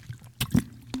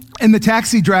 and the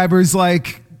taxi driver's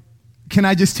like, can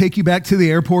I just take you back to the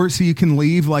airport so you can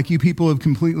leave? Like, you people have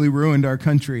completely ruined our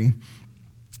country.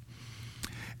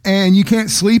 And you can't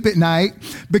sleep at night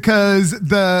because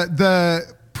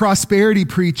the prosperity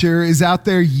preacher is out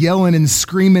there yelling and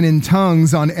screaming in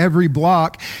tongues on every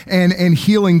block and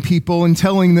healing people and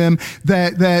telling them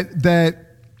that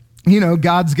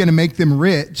God's going to make them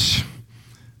rich.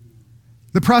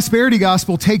 The prosperity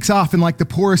gospel takes off in like the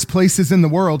poorest places in the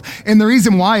world. And the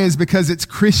reason why is because it's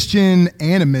Christian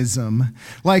animism.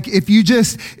 Like, if you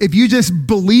just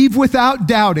believe without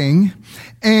doubting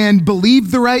and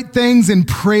believe the right things and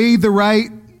pray the right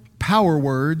power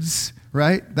words,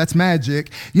 right? That's magic.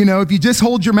 If you just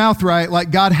hold your mouth right,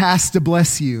 like, God has to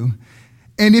bless you.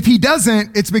 And if he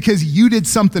doesn't, it's because you did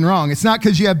something wrong. It's not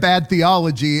because you have bad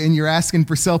theology and you're asking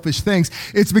for selfish things.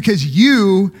 It's because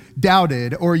you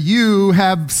doubted, or you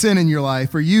have sin in your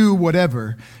life, or you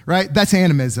whatever, right? That's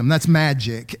animism. That's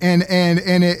magic. And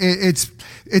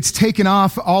it's taken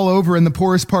off all over in the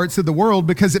poorest parts of the world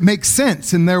because it makes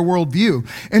sense in their worldview.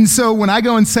 And so when I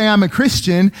go and say I'm a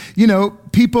Christian,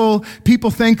 people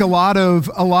think a lot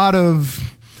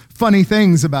of funny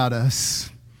things about us.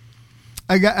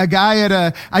 A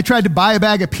guy I tried to buy a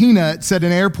bag of peanuts at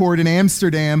an airport in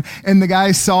Amsterdam, and the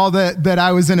guy saw that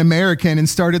I was an American and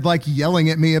started like yelling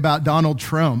at me about Donald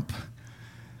Trump.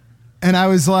 And I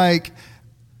was like,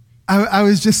 I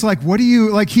was just like, what do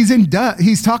you, like, he's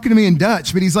talking to me in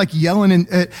Dutch, but he's like yelling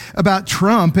about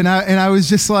Trump. And I was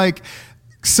just like,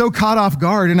 so caught off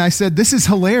guard. And I said, this is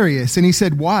hilarious. And he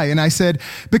said, why? And I said,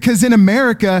 because in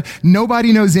America,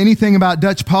 nobody knows anything about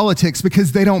Dutch politics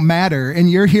because they don't matter. And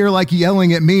you're here like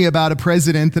yelling at me about a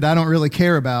president that I don't really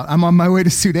care about. I'm on my way to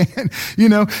Sudan,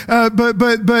 but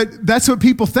that's what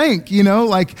people think,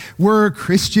 like, we're a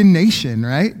Christian nation,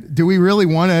 right? Do we really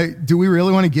want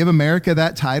to give America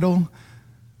that title?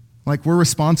 Like, we're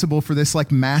responsible for this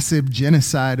like massive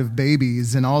genocide of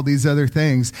babies and all these other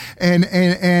things. And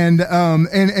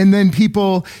then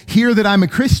people hear that I'm a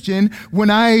Christian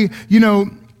when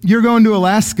you're going to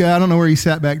Alaska. I don't know where you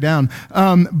sat back down.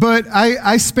 But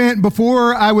I spent,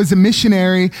 before I was a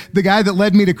missionary, the guy that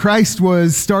led me to Christ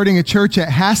was starting a church at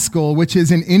Haskell, which is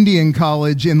an Indian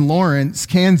college in Lawrence,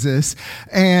 Kansas.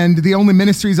 And the only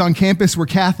ministries on campus were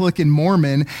Catholic and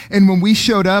Mormon. And when we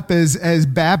showed up as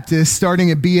Baptists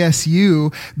starting at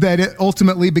BSU, that it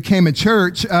ultimately became a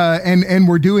church, and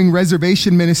we're doing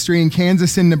reservation ministry in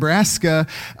Kansas and Nebraska,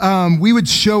 we would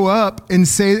show up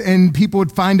and people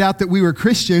would find out that we were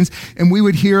Christians. And we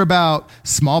would hear about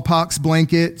smallpox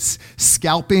blankets,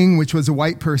 scalping, which was a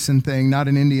white person thing, not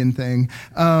an Indian thing,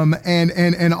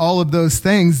 and all of those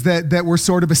things that were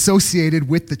sort of associated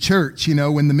with the church,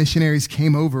 when the missionaries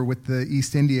came over with the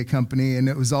East India Company, and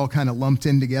it was all kind of lumped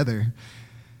in together.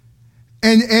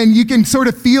 And you can sort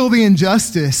of feel the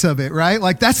injustice of it, right?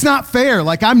 Like, that's not fair.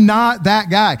 Like, I'm not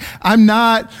that guy. I'm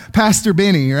not Pastor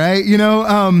Benny, right?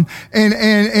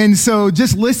 And so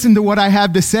just listen to what I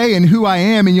have to say and who I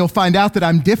am, and you'll find out that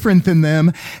I'm different than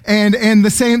them. And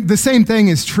the same thing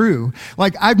is true.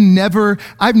 Like, I've never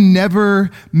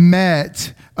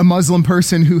met a Muslim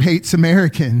person who hates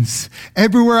Americans.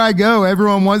 Everywhere I go,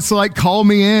 everyone wants to like call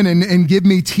me in and give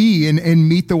me tea and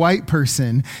meet the white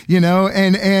person,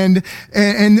 and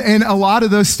a lot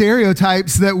of those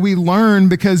stereotypes that we learn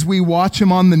because we watch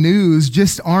them on the news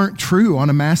just aren't true on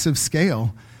a massive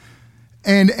scale.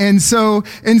 And so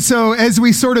as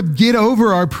we sort of get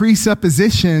over our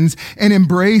presuppositions and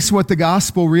embrace what the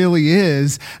gospel really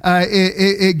is,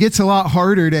 it gets a lot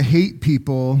harder to hate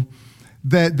people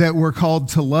that we're called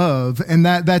to love, and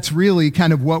that's really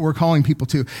kind of what we're calling people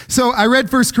to. So I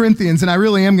read 1 Corinthians, and I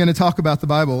really am going to talk about the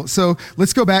Bible. So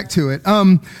let's go back to it.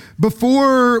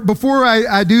 Before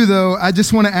I do, though, I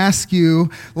just want to ask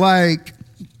you, like,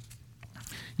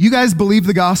 you guys believe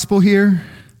the gospel here?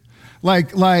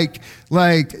 Like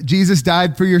Jesus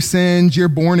died for your sins, you're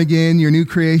born again, you're new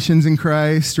creations in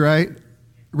Christ, right?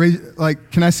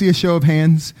 Can I see a show of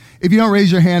hands? If you don't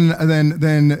raise your hand,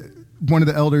 then one of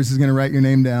the elders is going to write your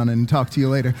name down and talk to you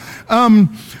later.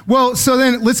 Well, so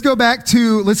then let's go back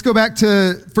to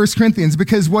 1 Corinthians,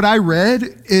 because what I read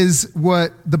is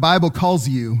what the Bible calls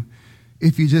you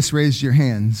if you just raised your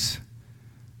hands.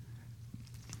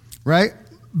 Right?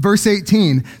 Verse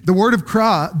 18, the word of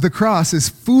the cross is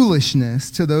foolishness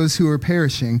to those who are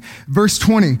perishing. Verse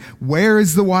 20, where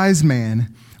is the wise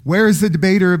man? Where is the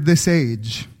debater of this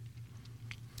age?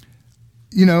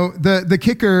 You know, the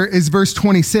kicker is verse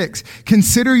 26.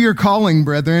 Consider your calling,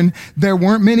 brethren. There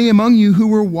weren't many among you who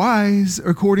were wise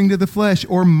according to the flesh,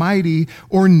 or mighty,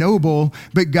 or noble,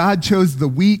 but God chose the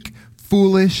weak,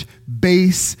 foolish,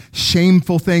 base,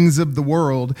 shameful things of the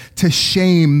world to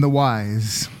shame the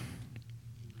wise.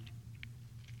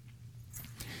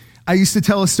 I used to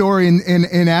tell a story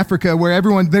in Africa where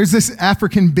there's this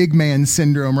African big man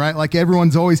syndrome, right? Like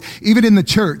everyone's always, even in the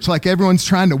church, like everyone's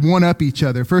trying to one up each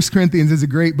other. 1 Corinthians is a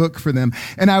great book for them.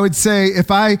 And I would say, if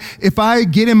I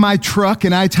get in my truck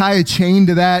and I tie a chain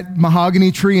to that mahogany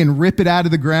tree and rip it out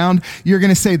of the ground, you're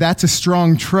going to say that's a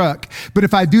strong truck. But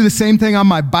if I do the same thing on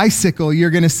my bicycle,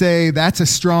 you're going to say that's a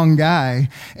strong guy.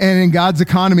 And in God's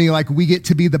economy, like we get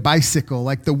to be the bicycle,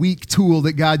 like the weak tool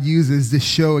that God uses to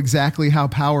show exactly how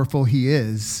powerful he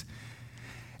is.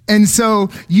 And so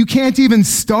you can't even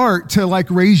start to like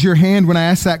raise your hand when I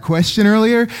asked that question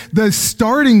earlier. The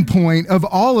starting point of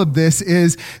all of this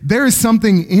is there is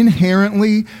something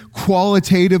inherently,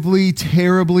 qualitatively,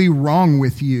 terribly wrong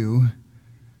with you.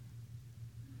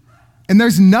 And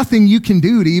there's nothing you can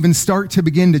do to even start to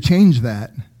begin to change that,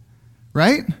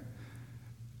 right?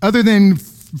 Other than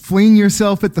fleeing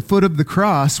yourself at the foot of the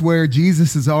cross where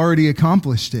Jesus has already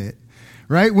accomplished it.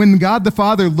 Right? When God the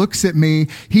Father looks at me,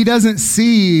 he doesn't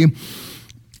see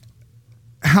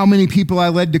how many people I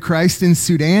led to Christ in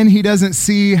Sudan. He doesn't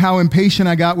see how impatient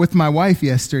I got with my wife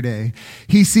yesterday.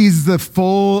 He sees the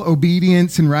full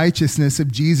obedience and righteousness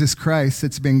of Jesus Christ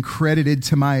that's been credited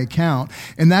to my account.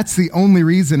 And that's the only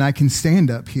reason I can stand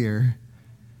up here.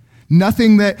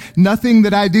 Nothing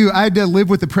that I do. I had to live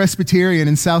with a Presbyterian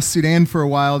in South Sudan for a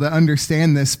while to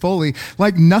understand this fully.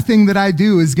 Like nothing that I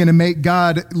do is going to make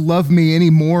God love me any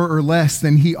more or less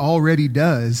than he already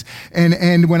does.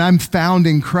 And when I'm found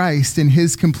in Christ and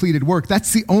his completed work,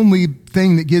 that's the only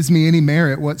thing that gives me any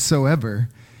merit whatsoever.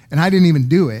 And I didn't even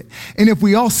do it. And if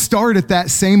we all start at that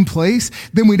same place,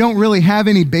 then we don't really have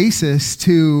any basis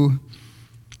to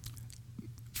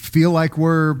feel like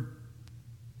we're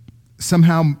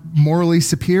somehow morally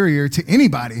superior to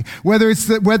anybody, whether it's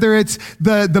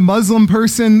the Muslim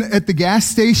person at the gas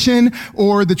station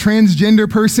or the transgender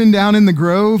person down in the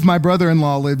Grove. My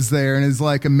brother-in-law lives there and is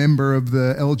like a member of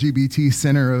the LGBT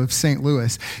Center of St.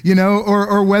 Louis, you know,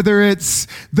 or whether it's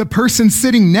the person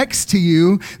sitting next to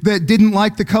you that didn't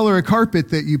like the color of carpet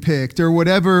that you picked or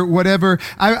whatever.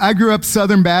 I grew up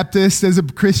Southern Baptist as a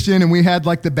Christian, and we had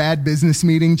like the bad business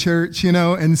meeting church, you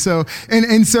know, and so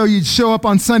you'd show up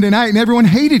on Sunday night and everyone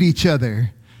hated each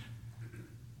other,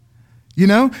 you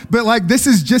know? But like, this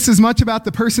is just as much about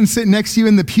the person sitting next to you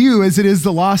in the pew as it is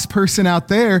the lost person out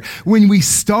there. When we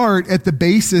start at the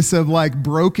basis of like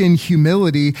broken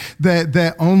humility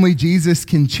that only Jesus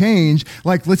can change,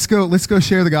 like, let's go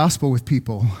share the gospel with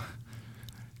people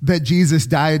that Jesus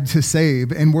died to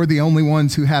save. And we're the only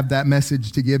ones who have that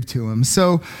message to give to them.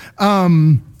 So,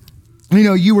 you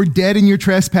know, you were dead in your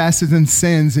trespasses and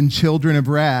sins and children of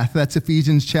wrath. That's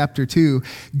Ephesians chapter 2.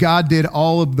 God did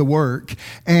all of the work.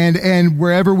 And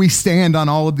wherever we stand on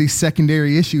all of these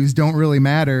secondary issues don't really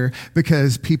matter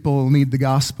because people need the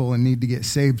gospel and need to get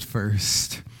saved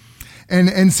first.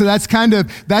 And so that's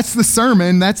the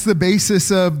sermon. That's the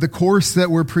basis of the course that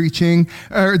we're teaching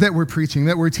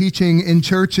in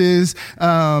churches.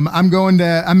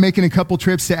 I'm making a couple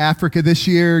trips to Africa this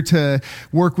year to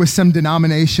work with some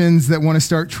denominations that want to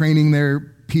start training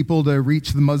their people to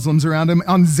reach the Muslims around them.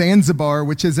 On Zanzibar,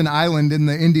 which is an island in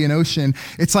the Indian Ocean,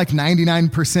 it's like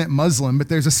 99% Muslim, but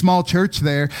there's a small church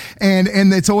there. And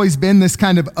it's always been this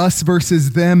kind of us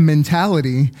versus them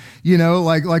mentality, you know,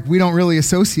 like we don't really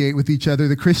associate with each other.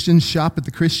 The Christians shop at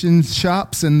the Christian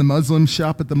shops and the Muslims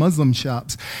shop at the Muslim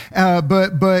shops.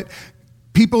 But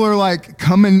people are like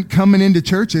coming into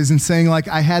churches and saying like,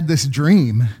 I had this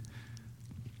dream.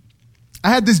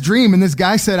 And this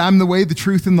guy said, I'm the way, the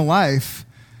truth, and the life.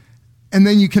 And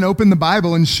then you can open the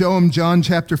Bible and show them John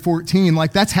chapter 14.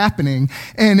 Like that's happening.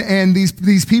 And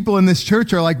these people in this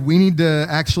church are like, we need to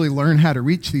actually learn how to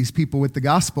reach these people with the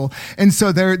gospel. And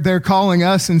so they're calling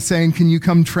us and saying, can you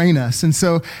come train us? And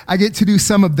so I get to do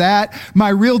some of that. My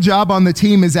real job on the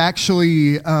team is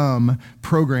actually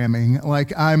programming.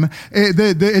 Like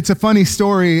it's a funny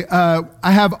story. I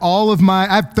have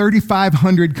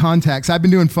 3,500 contacts. I've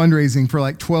been doing fundraising for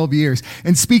like 12 years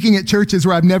and speaking at churches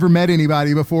where I've never met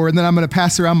anybody before. And then I'm going to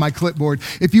pass around my clipboard.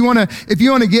 If you want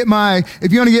to get my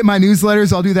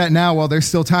newsletters, I'll do that now while there's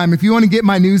still time. If you want to get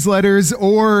my newsletters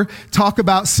or talk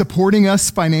about supporting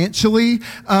us financially,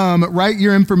 write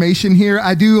your information here.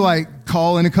 I do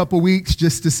call in a couple weeks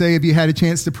just to say if you had a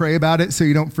chance to pray about it so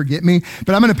you don't forget me.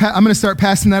 But I'm gonna start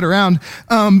passing that around.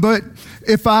 But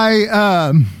if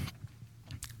I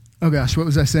oh gosh, what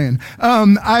was I saying?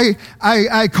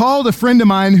 I called a friend of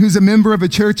mine who's a member of a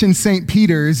church in St.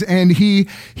 Peter's, and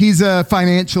he's a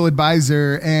financial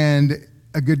advisor and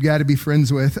a good guy to be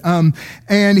friends with.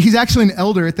 And he's actually an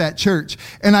elder at that church.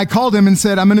 And I called him and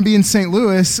said, I'm going to be in St.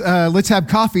 Louis. Let's have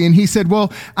coffee. And he said,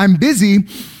 well, I'm busy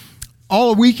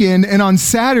all weekend, and on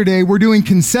Saturday, we're doing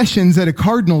concessions at a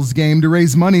Cardinals game to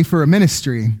raise money for a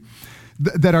ministry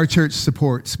that our church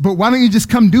supports. But why don't you just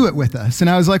come do it with us? And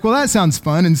I was like, well, that sounds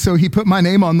fun. And so he put my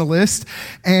name on the list,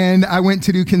 and I went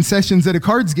to do concessions at a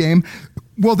Cards game.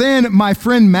 Well, then my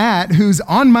friend Matt, who's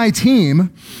on my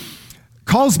team,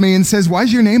 calls me and says, why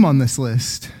is your name on this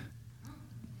list?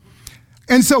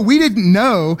 And so we didn't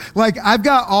know, I've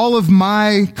got all of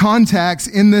my contacts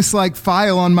in this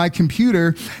file on my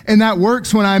computer, and that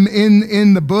works when I'm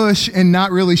in the bush and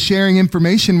not really sharing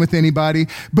information with anybody.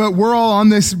 But we're all on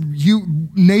this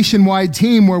nationwide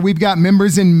team where we've got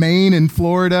members in Maine and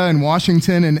Florida and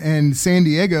Washington and San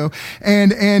Diego.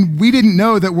 And we didn't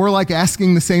know that we're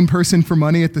asking the same person for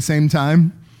money at the same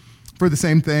time for the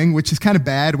same thing, which is kind of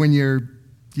bad when you're,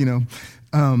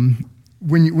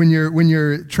 when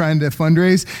you're trying to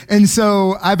fundraise. And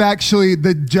so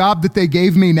the job that they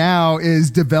gave me now is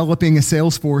developing a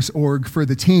Salesforce org for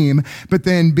the team. But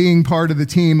then being part of the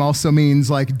team also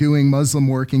means doing Muslim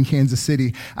work in Kansas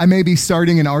City. I may be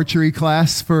starting an archery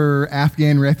class for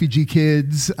Afghan refugee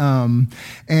kids,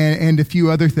 and a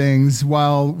few other things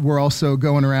while we're also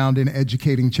going around and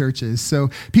educating churches.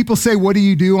 So people say, what do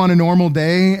you do on a normal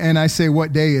day? And I say,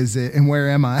 what day is it? And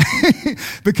where am I?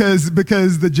 because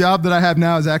the job that I have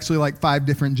now is actually 5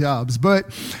 different jobs. But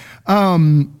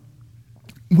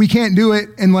we can't do it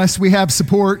unless we have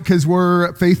support because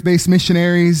we're faith-based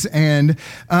missionaries. And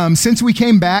since we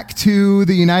came back to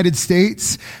the United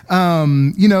States,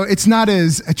 it's not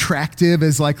as attractive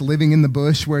as living in the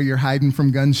bush where you're hiding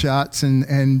from gunshots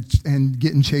and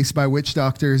getting chased by witch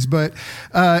doctors. But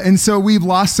and so we've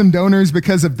lost some donors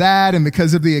because of that and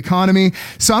because of the economy.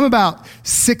 So I'm about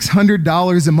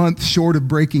 $600 a month short of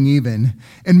breaking even.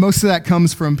 And most of that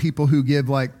comes from people who give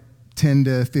 $10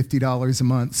 to $50 a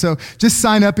month. So just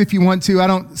sign up if you want to. I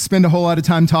don't spend a whole lot of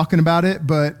time talking about it,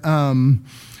 but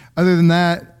other than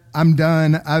that, I'm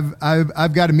done.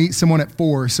 I've got to meet someone at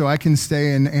 4, so I can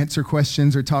stay and answer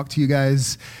questions or talk to you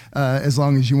guys as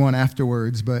long as you want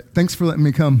afterwards. But thanks for letting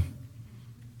me come.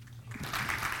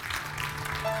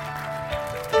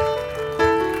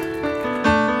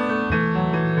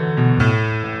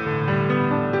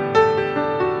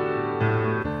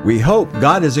 We hope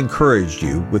God has encouraged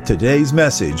you with today's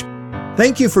message.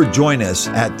 Thank you for joining us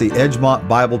at the Edgemont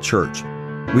Bible Church.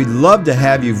 We'd love to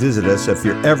have you visit us if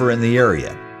you're ever in the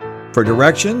area. For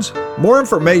directions, more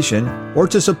information, or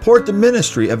to support the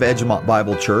ministry of Edgemont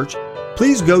Bible Church,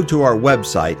 please go to our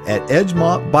website at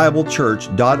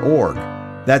edgemontbiblechurch.org.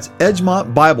 That's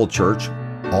Edgemont Bible Church,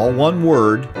 all one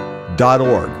word,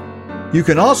 .org. You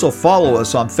can also follow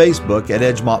us on Facebook at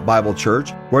Edgemont Bible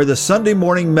Church, where the Sunday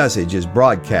morning message is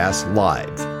broadcast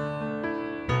live.